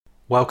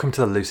Welcome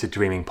to the Lucid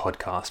Dreaming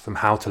podcast from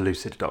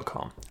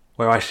howtolucid.com,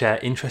 where I share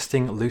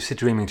interesting lucid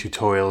dreaming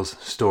tutorials,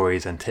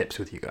 stories, and tips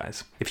with you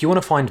guys. If you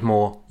want to find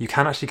more, you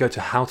can actually go to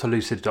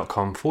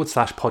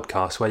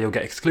howtolucid.com/podcast, where you'll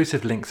get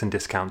exclusive links and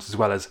discounts, as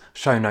well as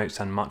show notes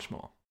and much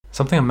more.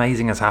 Something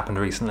amazing has happened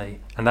recently,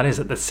 and that is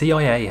that the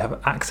CIA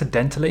have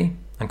accidentally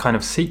and kind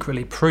of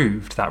secretly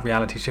proved that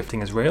reality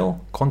shifting is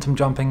real, quantum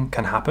jumping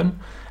can happen,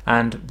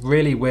 and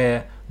really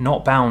we're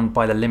not bound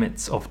by the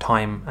limits of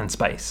time and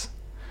space.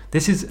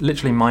 This is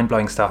literally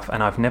mind-blowing stuff,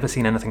 and I've never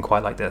seen anything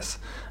quite like this.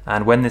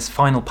 And when this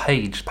final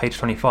page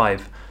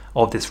 25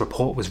 of this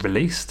report was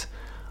released,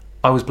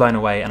 I was blown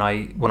away, and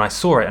when I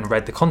saw it and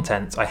read the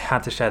contents, I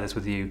had to share this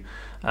with you.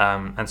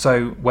 And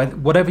so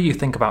whatever you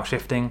think about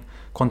shifting,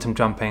 quantum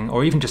jumping,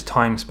 or even just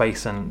time,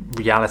 space, and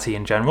reality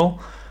in general,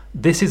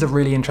 this is a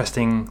really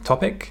interesting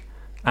topic,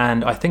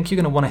 and I think you're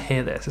going to want to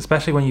hear this,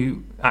 especially when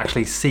you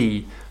actually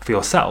see for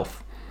yourself.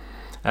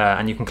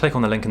 And you can click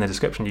on the link in the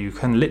description. You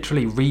can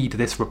literally read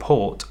this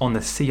report on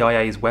the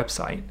CIA's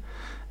website.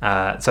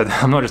 So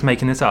I'm not just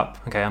making this up.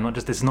 Okay,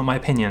 this is not my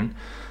opinion,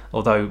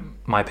 although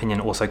my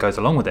opinion also goes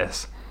along with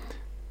this.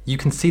 You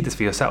can see this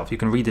for yourself. You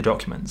can read the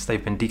documents.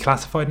 They've been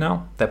declassified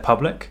now. They're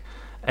public.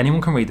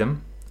 Anyone can read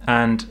them.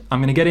 And I'm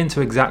going to get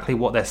into exactly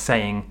what they're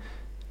saying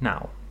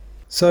now.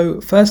 So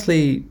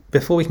firstly,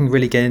 before we can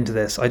really get into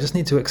this, I just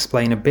need to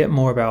explain a bit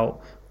more about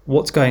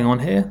what's going on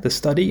here, the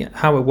study,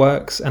 how it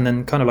works, and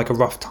then kind of like a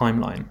rough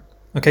timeline.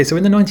 Okay, so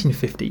in the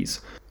 1950s,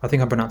 I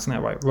think I'm pronouncing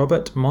that right,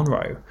 Robert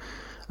Monroe,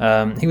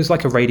 he was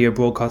like a radio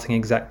broadcasting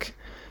exec.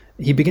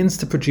 He begins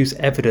to produce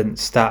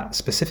evidence that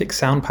specific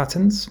sound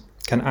patterns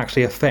can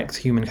actually affect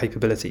human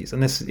capabilities.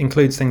 And this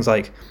includes things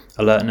like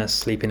alertness,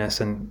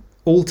 sleepiness, and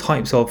all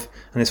types of,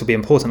 and this will be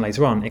important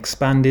later on,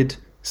 expanded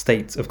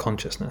states of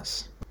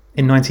consciousness.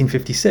 In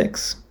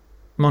 1956,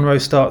 Monroe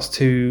starts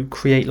to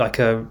create like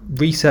a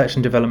research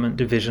and development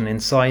division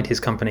inside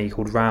his company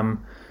called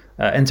RAM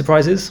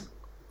Enterprises.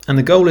 And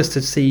the goal is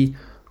to see,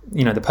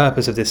 the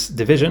purpose of this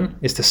division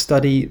is to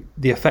study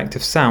the effect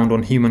of sound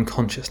on human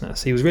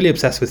consciousness. He was really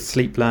obsessed with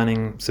sleep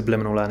learning,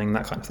 subliminal learning,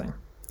 that kind of thing.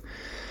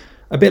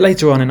 A bit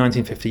later on in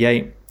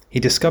 1958, he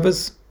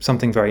discovers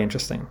something very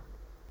interesting.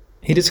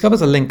 He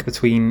discovers a link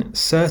between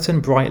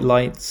certain bright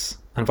lights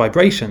and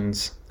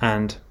vibrations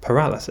and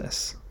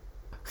paralysis.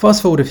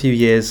 Fast forward a few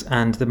years,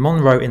 and the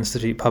Monroe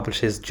Institute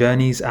publishes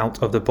Journeys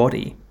Out of the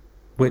Body,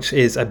 which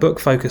is a book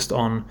focused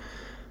on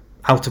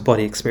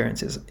out-of-body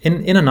experiences.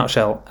 In a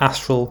nutshell,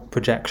 astral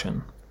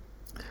projection.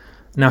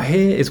 Now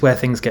here is where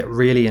things get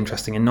really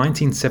interesting. In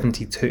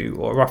 1972,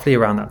 or roughly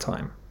around that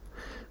time,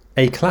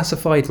 a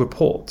classified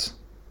report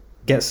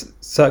gets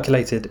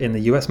circulated in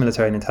the US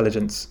military and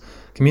intelligence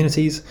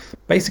communities,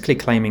 basically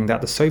claiming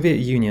that the Soviet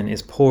Union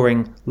is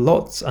pouring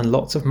lots and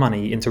lots of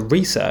money into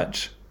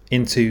research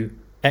into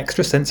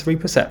extrasensory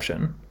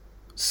perception,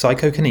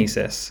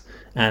 psychokinesis,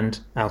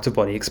 and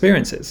out-of-body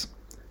experiences.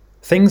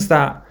 Things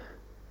that,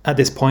 at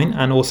this point,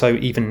 and also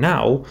even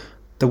now,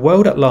 the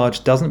world at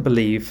large doesn't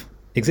believe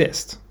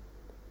exist.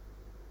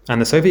 And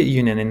the Soviet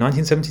Union in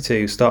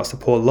 1972 starts to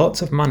pour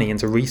lots of money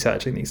into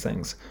researching these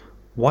things.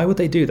 Why would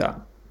they do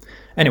that?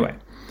 Anyway,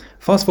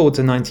 fast forward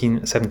to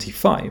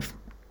 1975,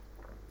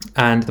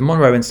 and the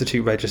Monroe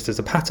Institute registers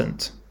a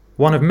patent,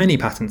 one of many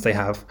patents they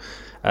have,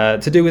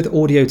 to do with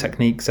audio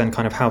techniques and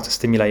kind of how to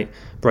stimulate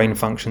brain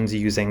functions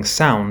using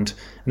sound.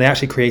 And they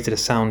actually created a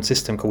sound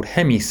system called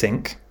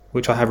HemiSync,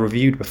 which I have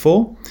reviewed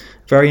before.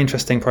 Very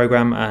interesting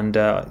program, and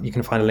you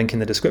can find a link in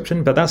the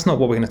description, but that's not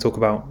what we're going to talk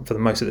about for the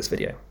most of this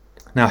video.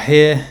 Now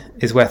here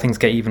is where things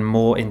get even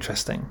more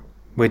interesting.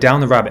 We're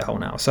down the rabbit hole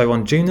now. So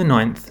on June the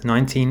 9th,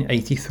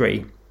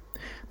 1983,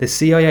 the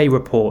CIA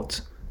report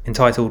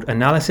entitled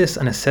Analysis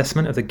and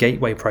Assessment of the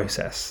Gateway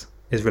Process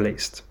is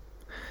released.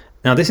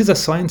 Now, this is a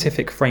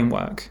scientific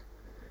framework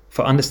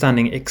for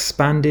understanding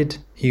expanded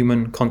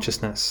human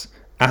consciousness,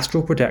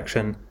 astral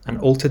projection, and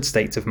altered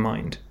states of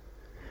mind.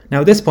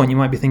 Now, at this point, you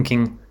might be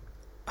thinking,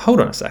 hold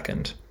on a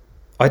second.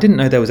 I didn't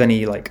know there was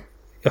any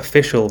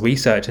official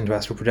research into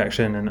astral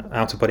projection and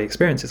out-of-body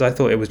experiences. I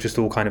thought it was just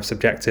all kind of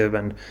subjective,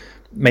 and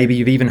maybe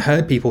you've even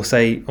heard people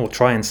say or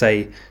try and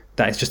say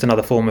that it's just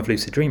another form of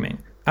lucid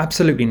dreaming.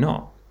 Absolutely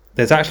not.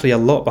 There's actually a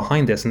lot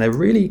behind this, and they're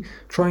really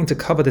trying to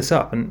cover this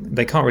up, and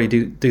they can't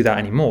really do that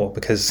anymore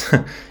because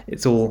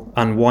it's all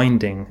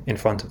unwinding in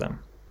front of them.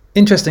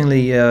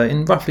 Interestingly,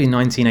 in roughly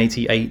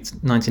 1988,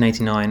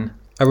 1989,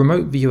 a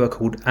remote viewer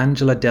called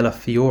Angela Della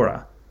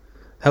Fiora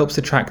helps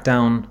to track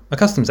down a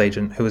customs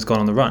agent who has gone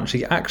on the run.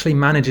 She actually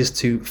manages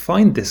to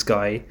find this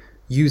guy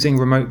using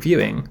remote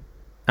viewing,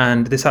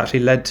 and this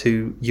actually led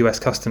to US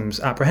Customs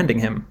apprehending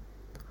him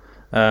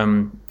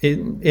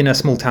in a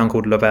small town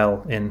called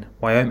Lovell in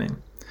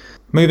Wyoming.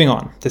 Moving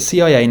on, the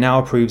CIA now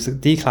approves the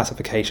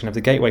declassification of the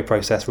Gateway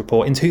Process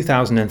report in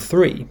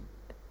 2003.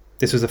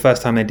 This was the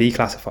first time they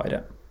declassified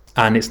it.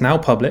 And it's now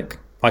public.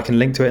 I can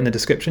link to it in the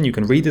description. You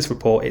can read this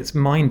report. It's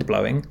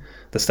mind-blowing,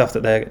 the stuff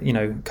that they're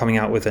coming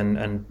out with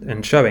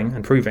and showing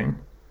and proving.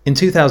 In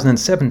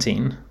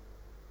 2017,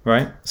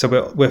 right,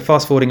 so we're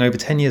fast-forwarding over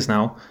 10 years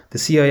now, the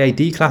CIA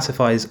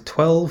declassifies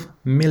 12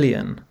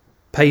 million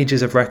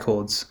pages of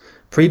records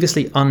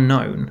previously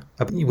unknown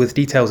with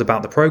details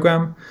about the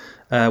program,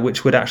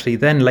 which would actually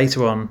then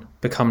later on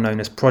become known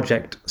as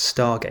Project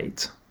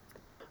Stargate.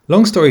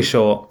 Long story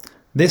short,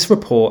 this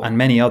report and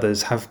many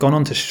others have gone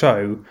on to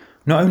show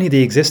not only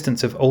the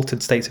existence of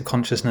altered states of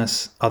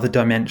consciousness, other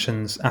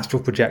dimensions,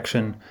 astral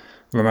projection,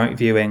 remote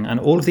viewing, and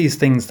all of these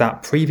things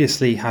that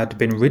previously had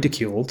been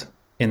ridiculed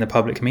in the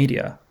public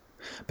media,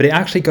 but it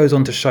actually goes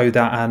on to show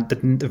that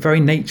the very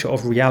nature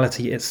of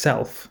reality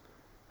itself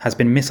has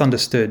been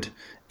misunderstood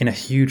in a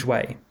huge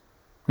way.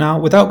 Now,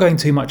 without going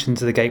too much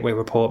into the Gateway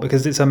Report,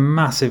 because it's a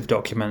massive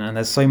document and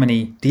there's so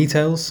many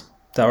details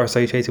that are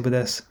associated with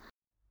this,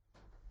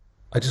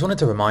 I just wanted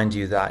to remind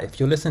you that if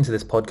you're listening to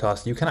this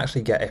podcast, you can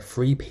actually get a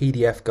free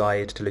PDF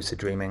guide to lucid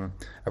dreaming,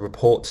 a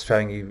report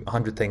showing you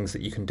 100 things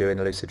that you can do in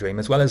a lucid dream,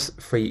 as well as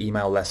free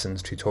email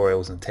lessons,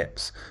 tutorials and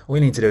tips. All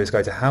you need to do is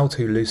go to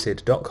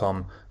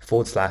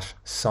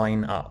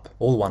howtolucid.com/sign up,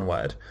 all one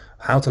word,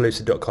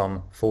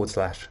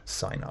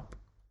 howtolucid.com/sign up.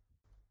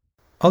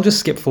 I'll just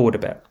skip forward a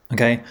bit,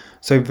 okay?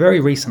 So very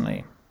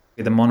recently,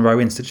 the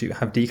Monroe Institute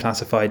have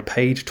declassified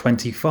page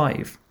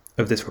 25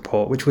 of this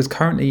report, which was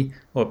currently,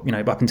 or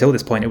up until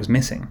this point, it was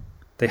missing.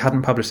 They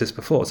hadn't published this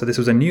before, so this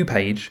was a new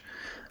page,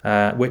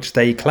 which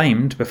they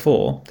claimed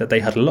before that they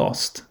had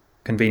lost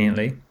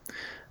conveniently,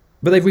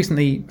 but they've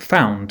recently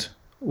found.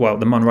 Well,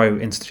 the Monroe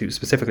Institute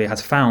specifically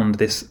has found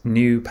this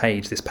new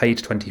page, this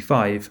page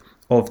 25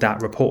 of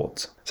that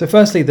report. So,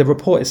 firstly, the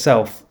report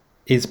itself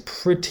is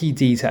pretty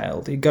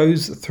detailed. It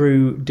goes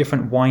through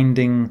different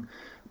winding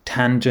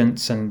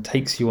tangents and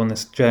takes you on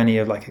this journey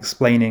of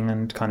explaining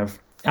and kind of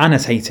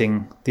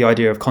annotating the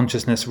idea of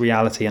consciousness,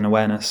 reality, and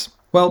awareness.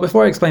 Well,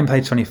 before I explain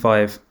page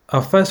 25, I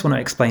first want to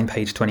explain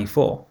page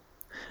 24.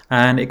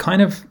 And it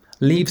kind of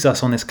leaves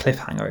us on this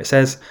cliffhanger. It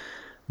says,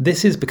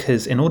 this is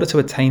because in order to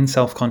attain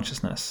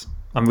self-consciousness,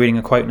 I'm reading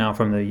a quote now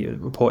from the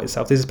report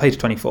itself, this is page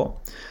 24,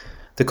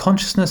 the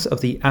consciousness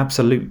of the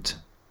absolute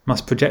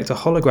must project a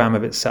hologram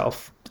of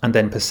itself and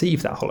then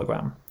perceive that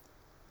hologram.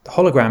 The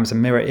hologram is a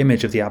mirror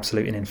image of the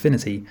absolute in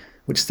infinity,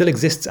 which still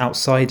exists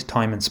outside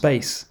time and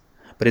space,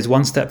 but is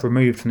one step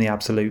removed from the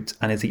absolute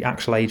and is the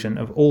actual agent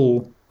of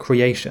all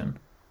creation,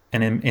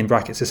 and in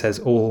brackets it says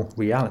all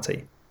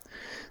reality.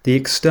 The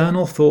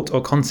external thought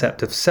or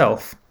concept of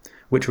self,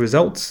 which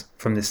results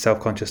from this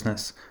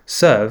self-consciousness,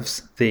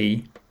 serves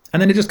the...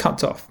 and then it just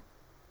cuts off.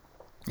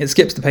 It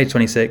skips to page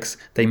 26,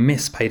 they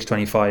miss page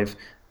 25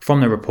 from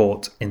the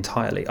report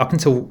entirely, up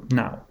until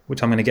now,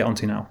 which I'm going to get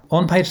onto now.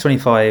 On page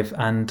 25,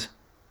 and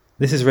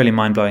this is really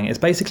mind-blowing, it's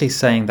basically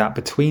saying that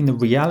between the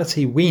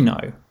reality we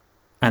know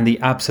and the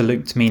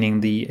absolute,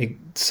 meaning the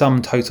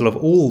sum total of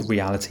all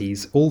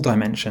realities, all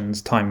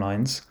dimensions,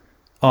 timelines,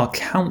 are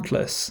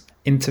countless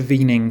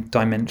intervening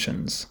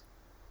dimensions.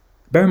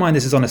 Bear in mind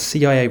this is on a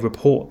CIA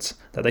report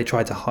that they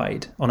tried to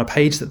hide, on a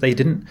page that they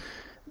didn't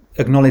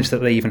acknowledge that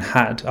they even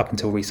had up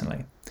until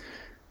recently.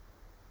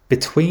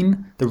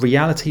 Between the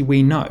reality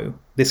we know,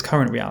 this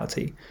current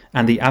reality,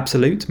 and the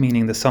absolute,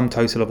 meaning the sum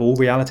total of all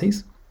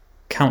realities,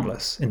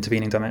 countless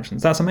intervening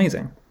dimensions. That's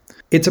amazing.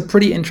 It's a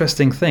pretty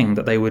interesting thing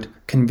that they would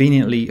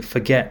conveniently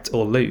forget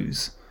or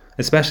lose,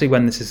 especially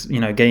when this is,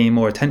 gaining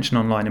more attention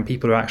online and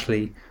people are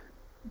actually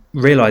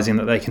realizing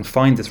that they can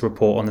find this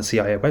report on the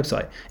CIA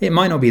website. It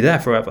might not be there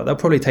forever. They'll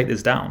probably take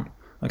this down,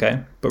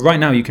 okay? But right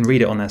now you can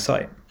read it on their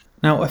site.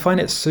 Now, I find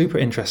it super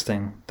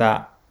interesting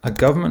that a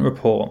government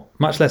report,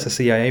 much less a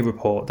CIA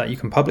report that you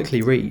can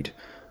publicly read,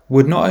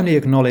 would not only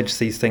acknowledge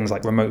these things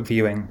like remote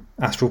viewing,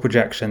 astral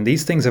projection,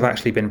 these things have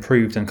actually been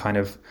proved and kind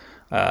of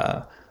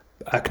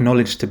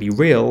acknowledged to be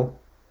real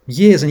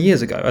years and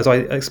years ago. As I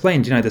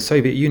explained, the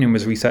Soviet Union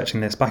was researching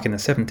this back in the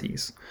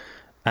 70s,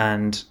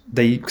 and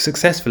they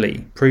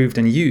successfully proved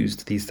and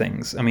used these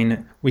things. I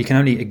mean, we can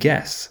only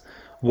guess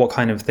what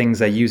kind of things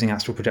they're using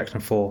astral projection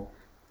for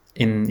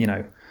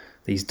in,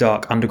 these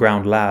dark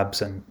underground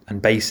labs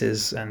and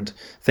bases and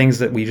things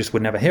that we just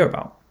would never hear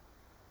about.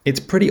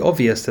 It's pretty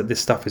obvious that this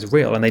stuff is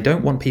real, and they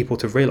don't want people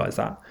to realize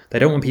that. They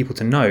don't want people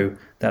to know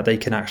that they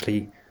can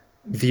actually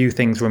view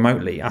things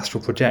remotely,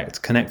 astral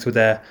project, connect with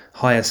their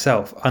higher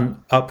self,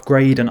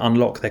 upgrade and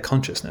unlock their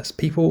consciousness.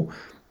 People,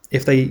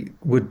 if they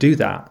would do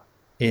that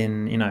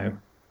in,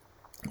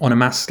 on a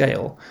mass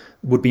scale,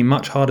 would be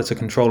much harder to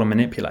control and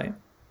manipulate.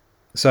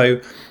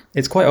 So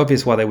it's quite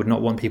obvious why they would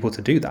not want people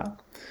to do that.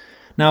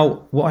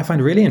 Now, what I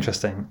find really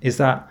interesting is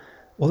that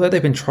although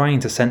they've been trying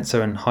to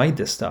censor and hide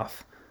this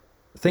stuff,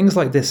 things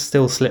like this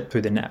still slip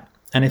through the net.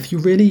 And if you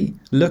really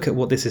look at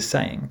what this is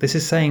saying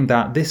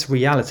that this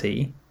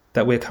reality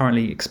that we're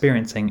currently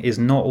experiencing is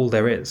not all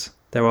there is.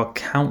 There are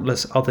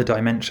countless other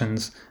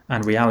dimensions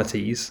and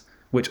realities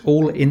which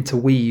all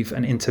interweave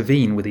and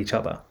intervene with each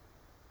other.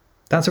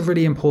 That's a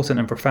really important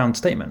and profound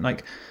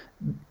statement.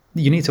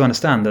 You need to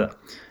understand that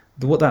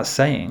what that's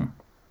saying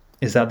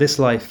is that this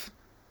life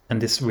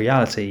and this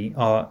reality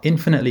are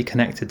infinitely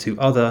connected to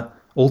other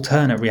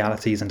alternate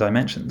realities and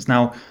dimensions.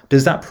 Now,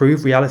 does that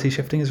prove reality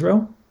shifting is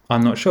real?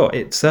 I'm not sure.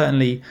 It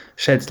certainly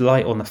sheds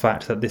light on the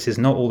fact that this is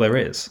not all there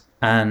is.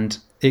 And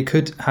it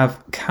could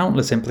have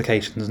countless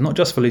implications, not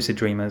just for lucid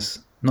dreamers,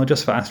 not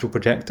just for astral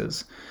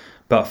projectors,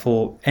 but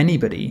for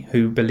anybody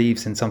who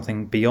believes in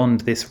something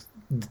beyond this,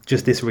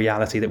 just this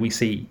reality that we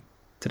see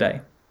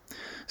today.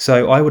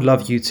 So I would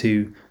love you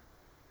to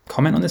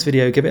comment on this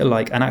video, give it a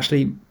like, and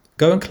actually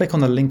go and click on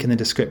the link in the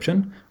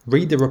description,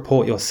 read the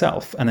report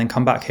yourself, and then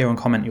come back here and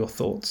comment your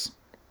thoughts.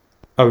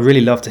 I would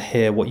really love to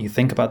hear what you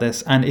think about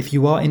this. And if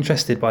you are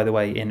interested, by the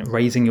way, in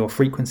raising your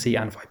frequency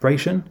and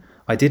vibration,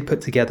 I did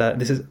put together,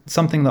 this is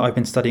something that I've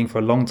been studying for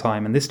a long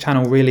time, and this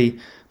channel really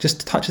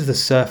just touches the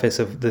surface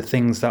of the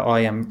things that I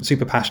am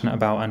super passionate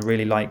about and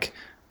really like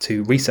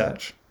to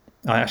research.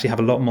 I actually have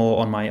a lot more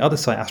on my other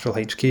site, Astral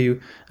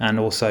HQ, and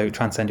also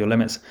Transcend Your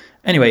Limits.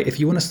 Anyway, if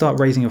you want to start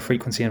raising your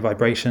frequency and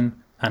vibration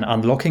and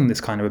unlocking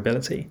this kind of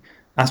ability,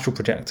 astral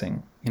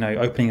projecting,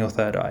 opening your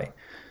third eye,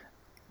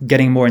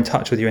 getting more in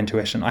touch with your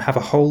intuition, I have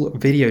a whole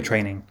video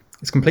training.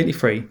 It's completely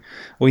free.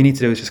 All you need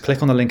to do is just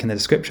click on the link in the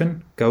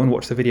description, go and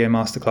watch the video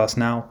masterclass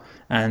now,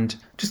 and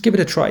just give it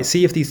a try.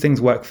 See if these things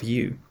work for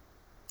you.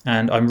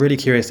 And I'm really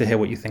curious to hear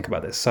what you think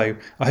about this. So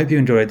I hope you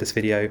enjoyed this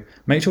video.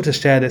 Make sure to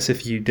share this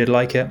if you did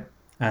like it,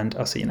 and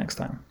I'll see you next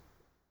time.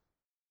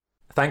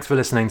 Thanks for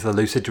listening to the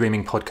Lucid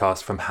Dreaming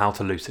podcast from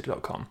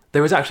howtolucid.com.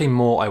 There is actually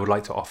more I would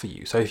like to offer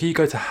you. So if you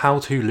go to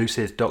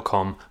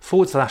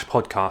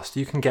howtolucid.com/podcast,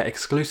 you can get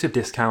exclusive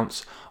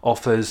discounts,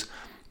 offers,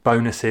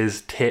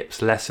 bonuses,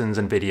 tips, lessons,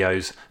 and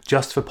videos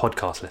just for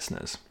podcast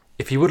listeners.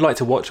 If you would like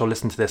to watch or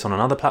listen to this on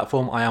another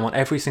platform, I am on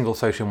every single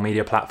social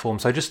media platform.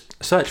 So just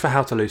search for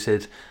How to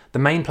Lucid. The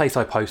main place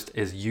I post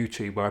is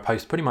YouTube, where I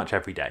post pretty much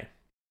every day.